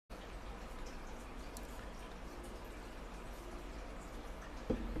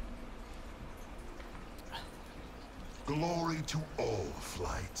Glory to all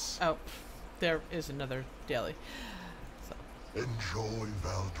flights. Oh, there is another daily. So Enjoy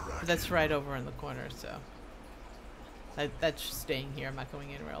Valdrakken. that's right over in the corner, so that's staying here. I'm not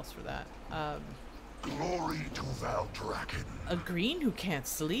going anywhere else for that. Glory to Valdrakken. A green who can't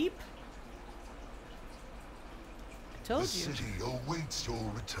sleep? I told The you. city awaits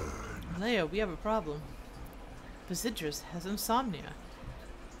your return. Leia, we have a problem. Posidrus has insomnia.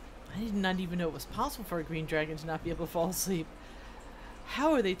 I did not even know it was possible for a green dragon to not be able to fall asleep.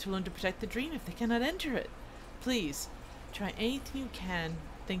 How are they to learn to protect the dream if they cannot enter it? Please, try anything you can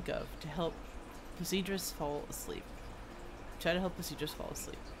think of to help Posidrus fall asleep. Try to help Posidrus fall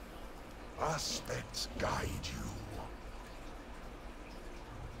asleep. Aspects guide you.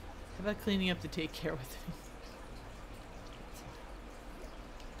 How about cleaning up the daycare with me?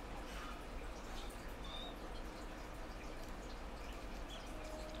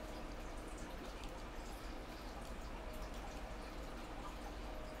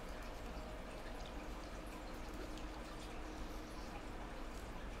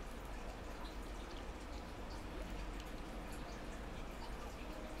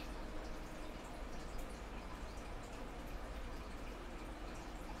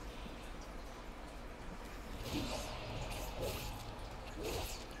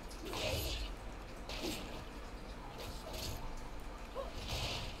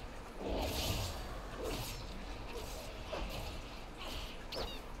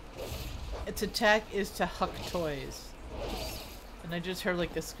 Its attack is to huck toys. And I just heard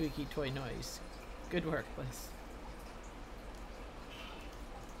like a squeaky toy noise. Good work, Bliss.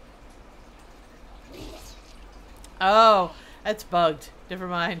 Oh, that's bugged. Never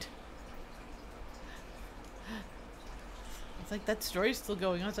mind. It's like that story's still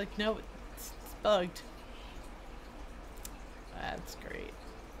going on. It's like, no, it's bugged. That's great.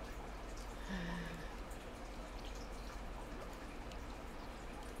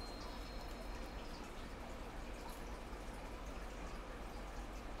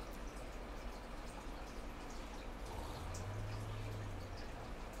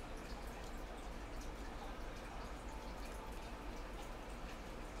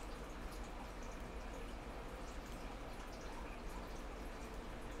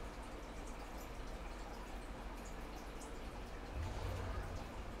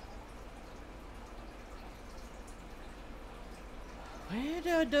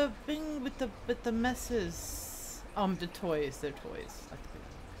 Where are the thing with the messes? The toys. They're toys. Like the big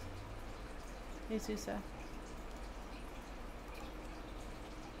ones. Hey, Susa.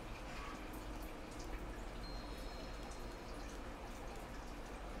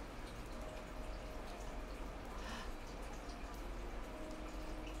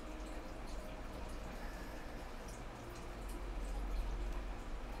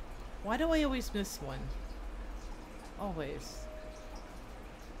 Why do I always miss one? Always.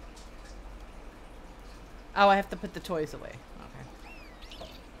 Oh, I have to put the toys away. Okay.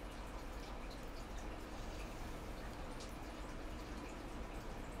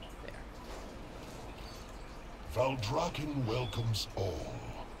 There. Valdrakken welcomes all.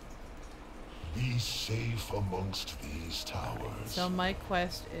 Be safe amongst these towers. So my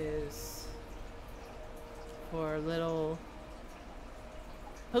quest is for little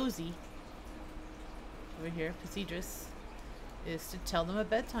Posy over here, Posidrus, is to tell them a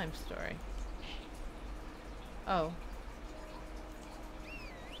bedtime story. Oh.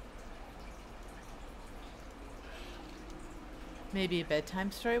 Maybe a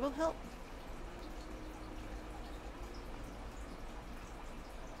bedtime story will help?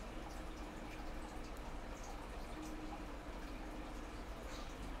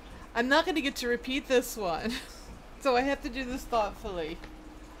 I'm not going to get to repeat this one, so I have to do this thoughtfully.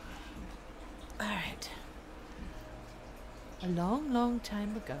 Alright. A long, long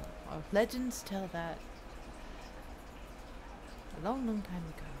time ago, or legends tell that a long, long time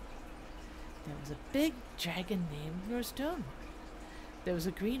ago, there was a big dragon named Norstone. There was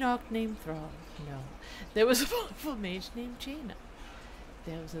a green orc named Thrall. No. There was a powerful mage named Jaina.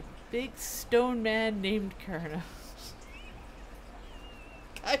 There was a big stone man named Kurna.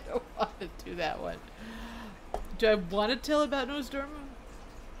 I don't want to do that one. Do I want to tell about Nosdormu?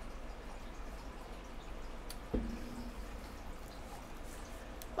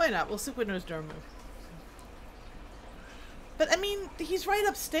 Why not? We'll stick with Nosdormu. But I mean, he's right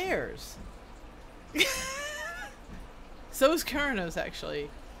upstairs. So is Kurnos, actually.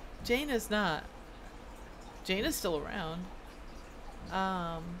 Jaina's not. Jaina's still around.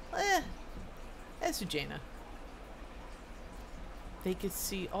 As to Jaina. They could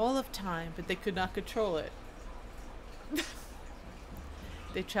see all of time, but they could not control it.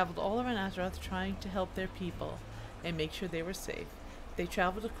 They traveled all around Azeroth trying to help their people. and make sure they were safe. They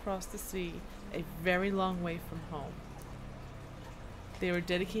traveled across the sea, a very long way from home. They were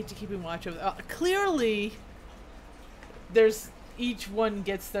dedicated to keeping watch over. Clearly, each one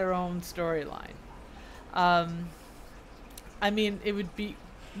gets their own storyline. I mean, it would be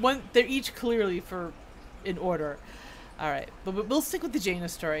one. They're each clearly in order. All right, but we'll stick with the Jaina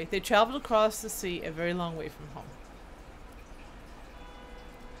story. They traveled across the sea, a very long way from home.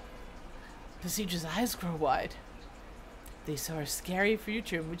 Besieged's eyes grow wide. They saw a scary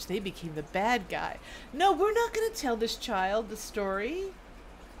future in which they became the bad guy. No, we're not going to tell this child the story,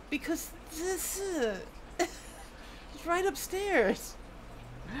 because this is right upstairs.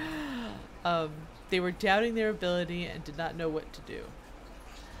 They were doubting their ability and did not know what to do.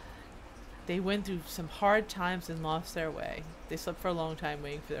 They went through some hard times and lost their way. They slept for a long time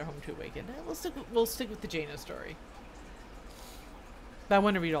waiting for their home to awaken. We'll stick with the Jaina story. But I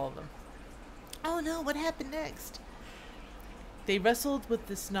want to read all of them. Oh no, what happened next? They wrestled with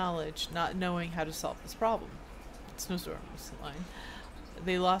this knowledge, not knowing how to solve this problem. Snowstorm's line.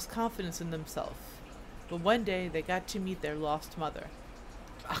 They lost confidence in themselves. But one day, they got to meet their lost mother.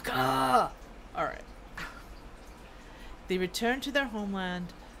 Aka! Alright. They returned to their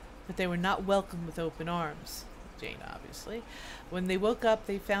homeland, but they were not welcomed with open arms. Jaina, obviously. When they woke up,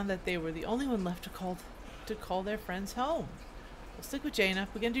 they found that they were the only one left to call their friends home. We'll stick with Jaina.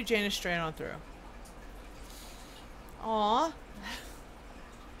 We're going to do Jaina straight on through. Aww.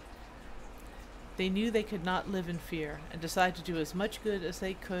 They knew they could not live in fear, and decided to do as much good as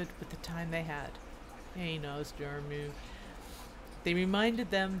they could with the time they had. Hey, knows Jeremy. They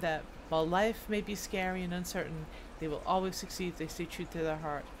reminded them that while life may be scary and uncertain, they will always succeed if they stay true to their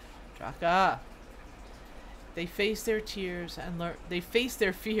heart. Draka. They faced their tears and They faced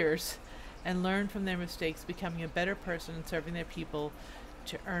their fears, and learned from their mistakes, becoming a better person and serving their people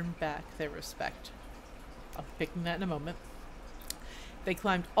to earn back their respect. I'll be picking that in a moment. They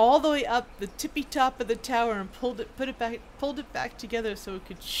climbed all the way up the tippy top of the tower and pulled it back together so it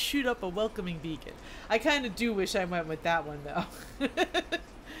could shoot up a welcoming beacon. I kind of do wish I went with that one though.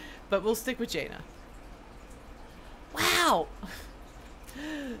 But we'll stick with Jaina. Wow!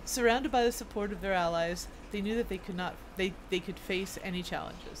 Surrounded by the support of their allies, they knew that they could face any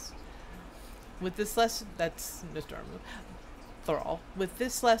challenges. With this lesson, that's Nostormu, Thrall. With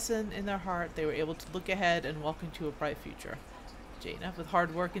this lesson in their heart, they were able to look ahead and walk into a bright future. Jaina, with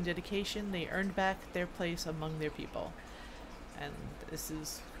hard work and dedication, they earned back their place among their people. And this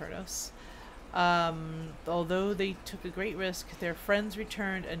is Kurnos. Although they took a great risk, their friends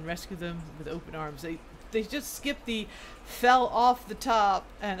returned and rescued them with open arms. They just skipped the fell off the top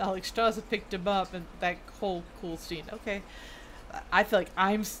and Alexstrasza picked him up and that whole cool scene. Okay. I feel like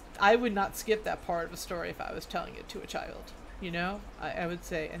I would not skip that part of a story if I was telling it to a child. You know, I would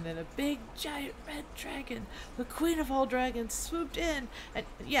say, and then a big giant red dragon, the queen of all dragons, swooped in, and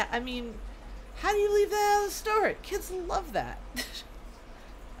yeah, I mean, how do you leave that out of the story? Kids love that.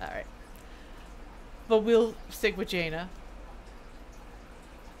 All right, but we'll stick with Jaina.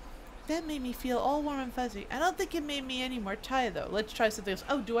 That made me feel all warm and fuzzy. I don't think it made me any more tired though. Let's try something else.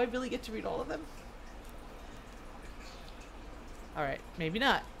 Oh, do I really get to read all of them? All right, maybe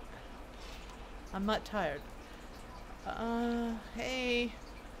not. I'm not tired. Hey.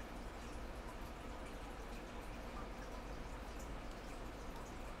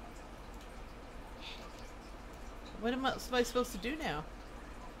 What am I supposed to do now?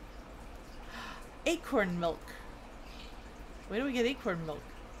 Acorn milk. Where do we get acorn milk?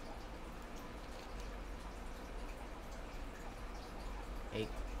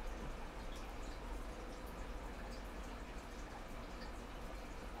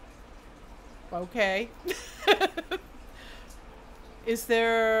 Okay. Is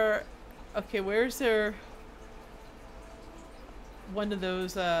there... Okay, where's there... one of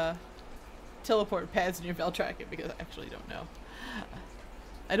those, teleport pads near Veltracken? Because I actually don't know.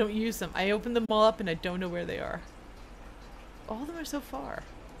 I don't use them. I open them all up and I don't know where they are. All of them are so far.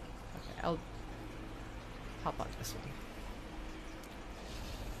 Okay, I'll hop on this one.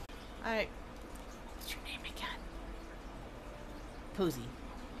 Alright. What's your name again? Posy.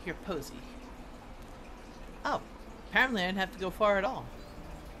 You're Posy. Oh, apparently I didn't have to go far at all.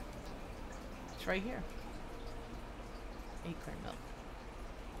 It's right here. Acorn milk.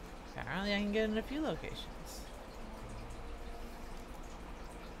 Apparently I can get it in a few locations.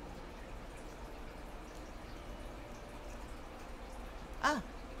 Ah.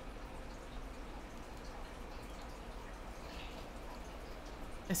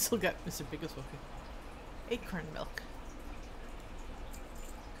 I still got Mr. Biggest Wolfie. Acorn milk.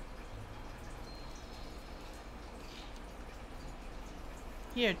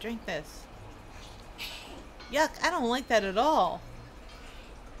 Here, drink this. Yuck, I don't like that at all.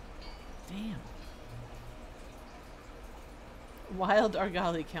 Damn. Wild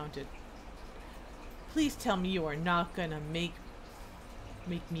Argali counted. Please tell me you are not gonna make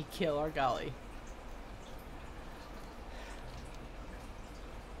me kill Argali.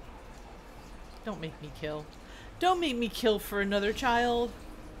 Don't make me kill. Don't make me kill for another child.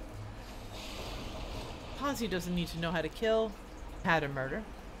 Posy doesn't need to know how to kill. How to murder.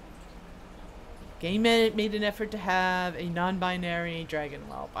 Game made an effort to have a non-binary dragon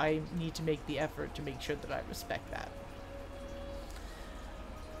whelp. I need to make the effort to make sure that I respect that.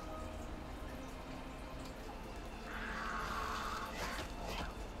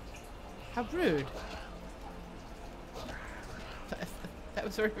 How rude. That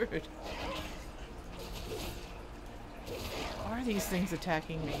was very rude. Why are these things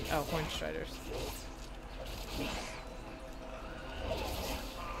attacking me? Oh, Hornstriders.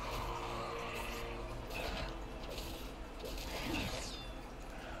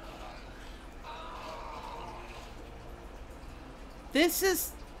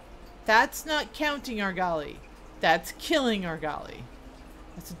 That's not counting Argali. That's killing Argali.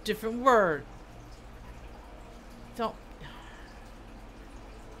 That's a different word. Don't.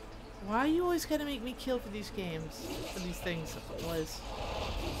 Why you always gotta make me kill for these games? For these things, Liz.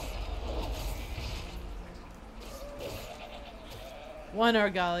 One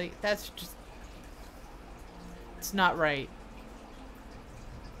Argali. That's just... It's not right.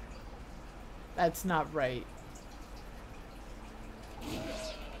 That's not right.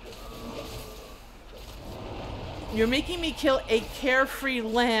 You're making me kill a carefree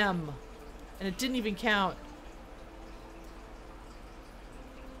lamb. And it didn't even count.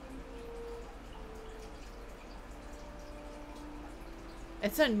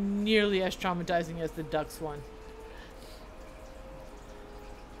 It's not nearly as traumatizing as the ducks one.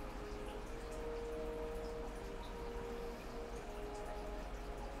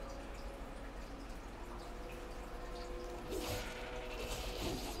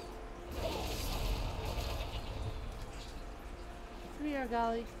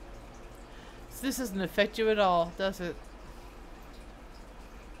 Golly. So this doesn't affect you at all, does it?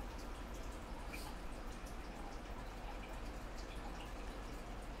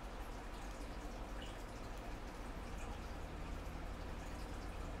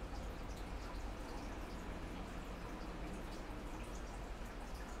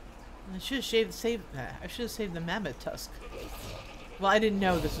 I should have saved the mammoth tusk. Well, I didn't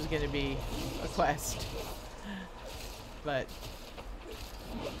know this was going to be a quest, but.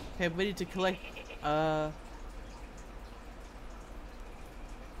 Okay, I'm waiting to collect,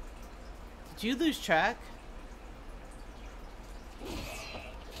 Did you lose track?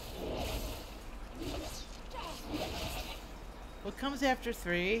 What comes after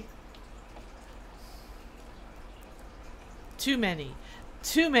 3? Too many.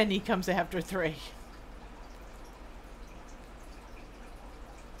 Too many comes after 3.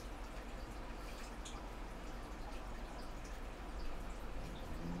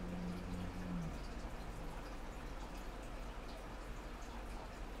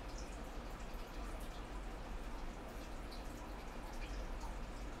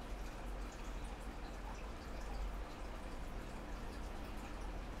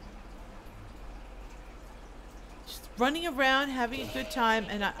 Running around, having a good time,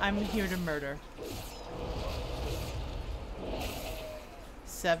 and I'm here to murder.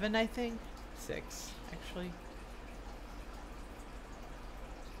 7, I think? 6, actually.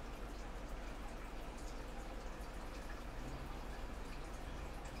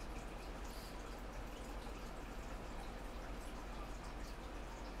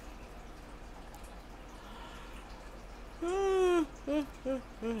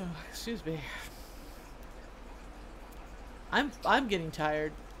 Excuse me. I'm getting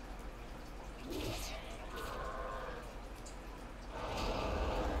tired.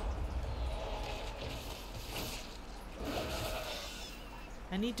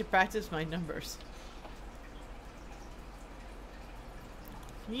 I need to practice my numbers.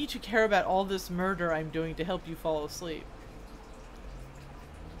 I need to care about all this murder I'm doing to help you fall asleep.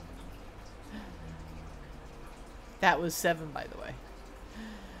 That was 7, by the way.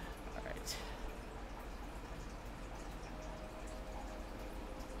 Alright.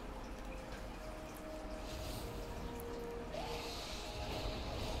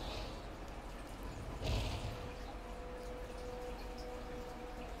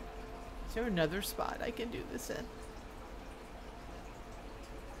 Is there another spot I can do this in?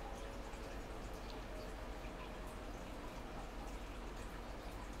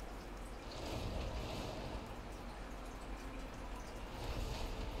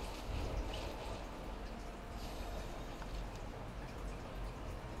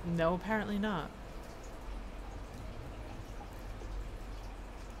 No, apparently not.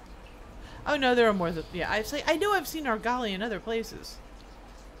 Oh no, there are more than... Yeah, I know I've seen Argali in other places.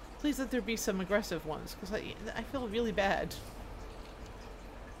 Please let there be some aggressive ones, because I feel really bad.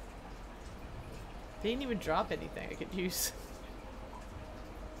 They didn't even drop anything I could use.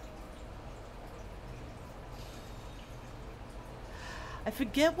 I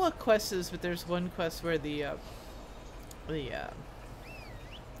forget what quest is, but there's one quest where the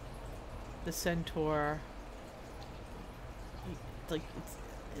centaur, like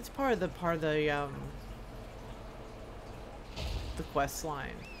it's part of the quest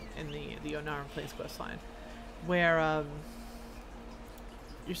line in the Onaran Place quest line, where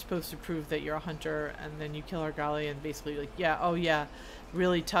you're supposed to prove that you're a hunter, and then you kill Argali, and basically like, yeah, oh yeah,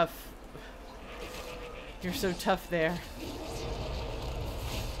 really tough. You're so tough there.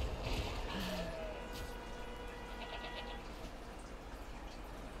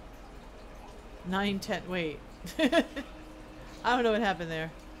 Nine, 10, wait. I don't know what happened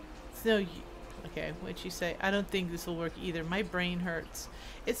there. It's no okay, what'd she say? I don't think this will work either. My brain hurts.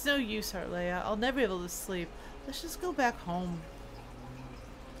 It's no use, Harleia. I'll never be able to sleep. Let's just go back home.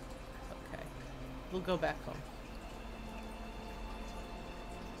 Okay. We'll go back home.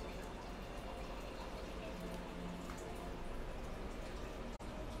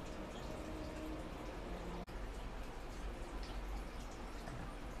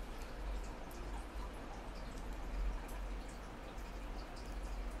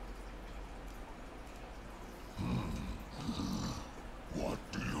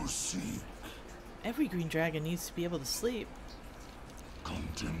 Every green dragon needs to be able to sleep.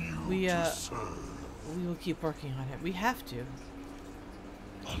 Continue to serve. We will keep working on it. We have to.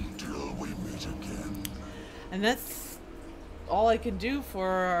 Until we meet again. And that's all I can do for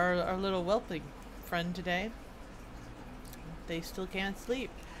our little whelpling friend today. They still can't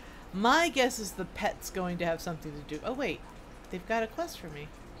sleep. My guess is the pet's going to have something to do. Oh wait, they've got a quest for me.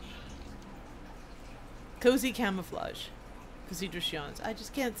 Cozy camouflage. Casidra yawns. I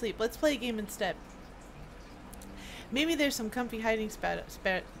just can't sleep. Let's play a game instead. Maybe there's some comfy hiding spot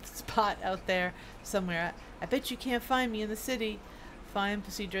out there somewhere. I bet you can't find me in the city. Find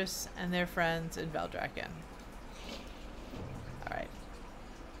Casidra and their friends in Valdrakken. Alright.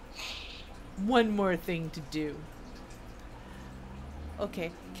 One more thing to do.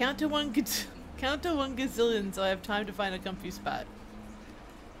 Okay. Count to one gazillion so I have time to find a comfy spot.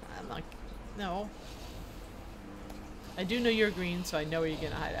 I'm like, no. I do know you're green, so I know where you're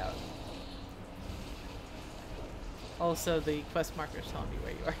gonna hide out. Also, the quest marker's telling me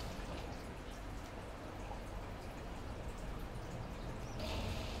where you are.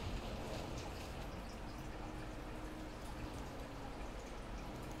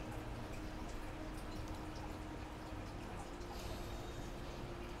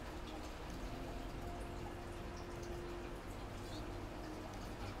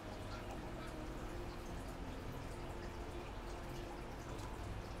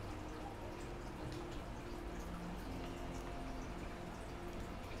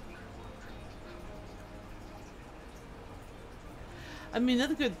 I mean,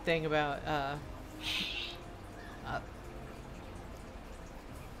 another good thing about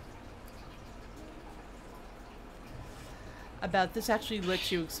this actually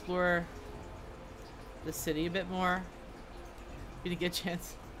lets you explore the city a bit more. You didn't get a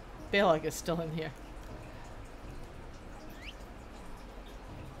chance. Balog is still in here.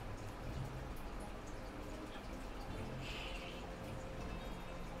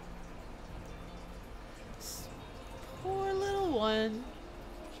 Poor little one.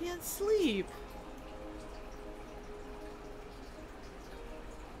 Can't sleep.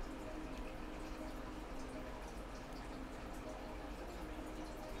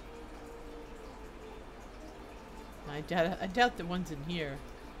 I doubt that one's in here.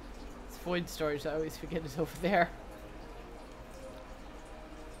 It's void storage, I always forget is over there.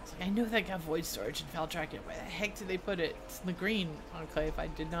 It's like, I know they got void storage in Valdrakken. Where the heck did they put it? It's in the green enclave. I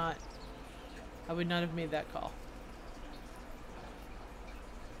would not have made that call.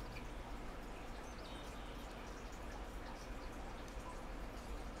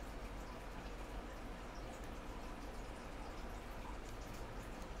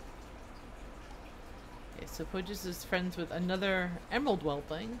 So Pojus is friends with another Emerald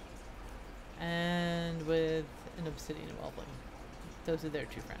Whelpling and with an Obsidian Whelpling. Those are their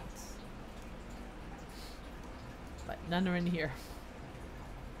two friends. But none are in here.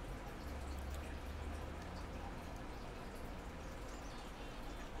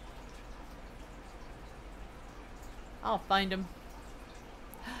 I'll find him.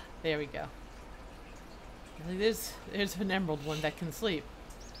 There we go. There's an emerald one that can sleep.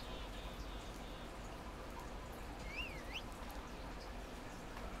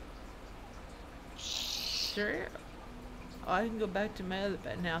 Sure. Oh, I can go back to my other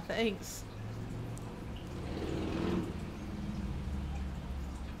bed now. Thanks.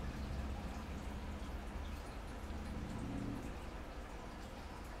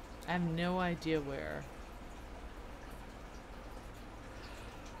 I have no idea where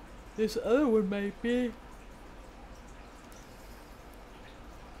this other one might be.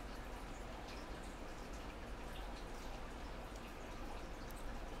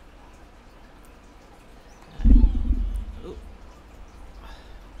 Ooh.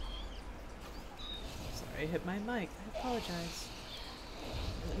 Sorry, I hit my mic. I apologize.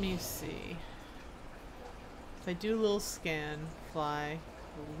 Let me see. If I do a little scan, fly,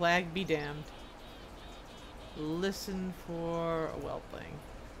 lag be damned. Listen for a whelpling.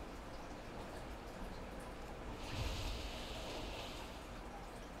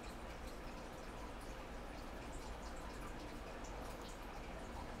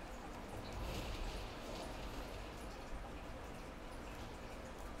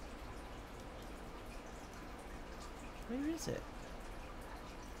 Where is it?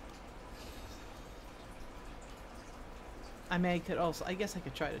 I guess I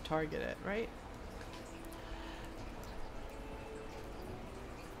could try to target it, right?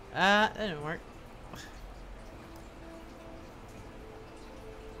 That didn't work.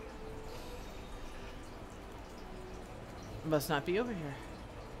 Must not be over here.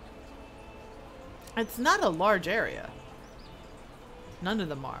 It's not a large area. None of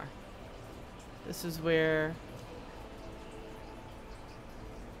them are. This is where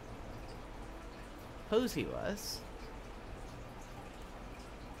Posey was.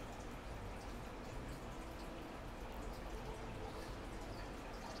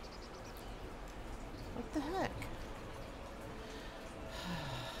 What the heck?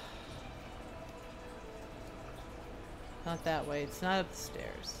 Not that way. It's not up the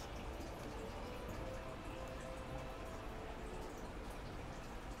stairs.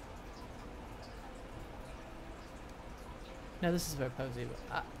 No, this is where Posey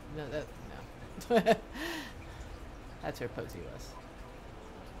was. No, no. That's where Posey was.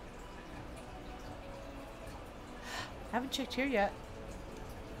 Haven't checked here yet.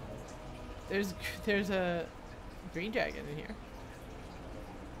 There's a green dragon in here.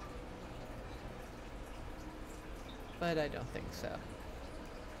 But I don't think so.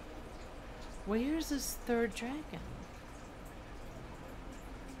 Where's this third dragon?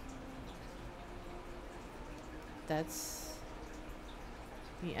 That's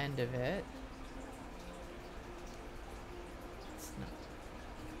the end of it. It's not.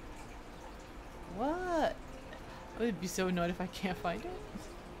 What? I would be so annoyed if I can't find it.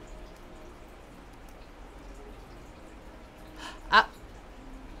 Ah!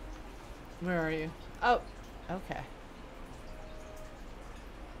 Where are you? Oh, okay.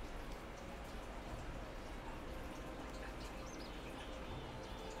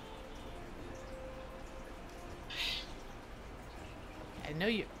 I know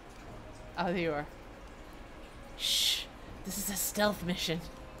you. Oh, there you are. Shh. This is a stealth mission.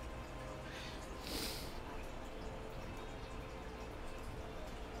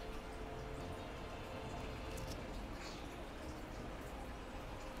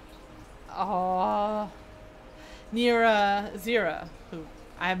 Aww. Near Zira, who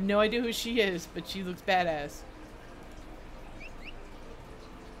I have no idea who she is, but she looks badass.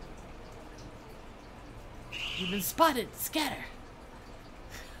 You've been spotted. Scatter.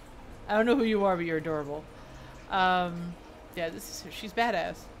 I don't know who you are, but you're adorable. Yeah, she's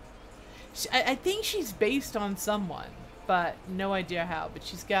badass. I think she's based on someone, but no idea how. But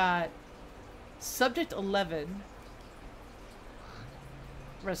she's got Subject 11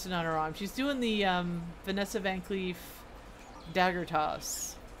 resting on her arm. She's doing the Vanessa Van Cleef dagger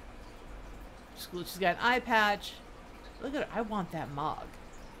toss. She's got an eye patch. Look at her. I want that mog.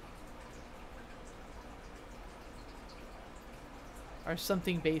 Or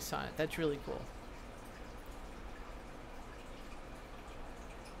something based on it. That's really cool.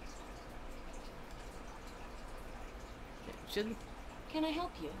 Can I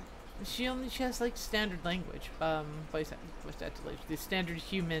help you? She has like standard language. Voice activation. The standard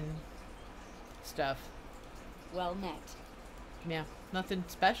human stuff. Well met. Yeah, nothing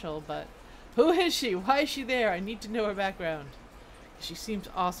special, but who is she? Why is she there? I need to know her background. She seems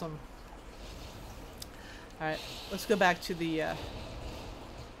awesome. Alright, let's go back to the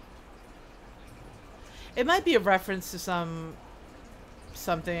it might be a reference to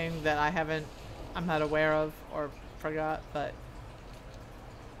something that I'm not aware of or forgot, but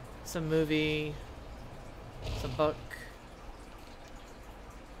some movie, some book,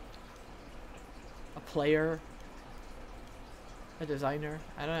 a player, a designer,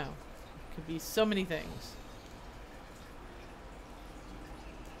 I don't know. Could be so many things.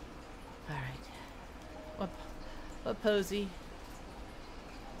 Alright. What posy?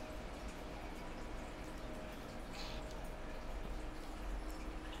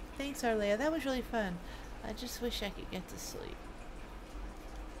 Thanks, Arlea. That was really fun. I just wish I could get to sleep.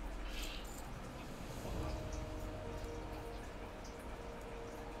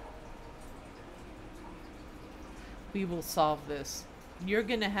 We will solve this. You're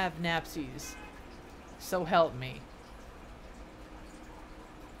gonna have napsies. So help me.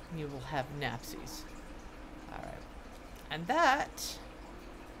 You will have napsies. Alright. And that,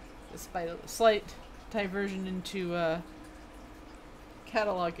 despite a slight diversion into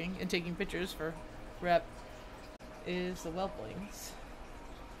cataloging and taking pictures for rep, is the Whelplings.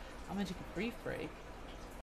 I'm gonna take a brief break.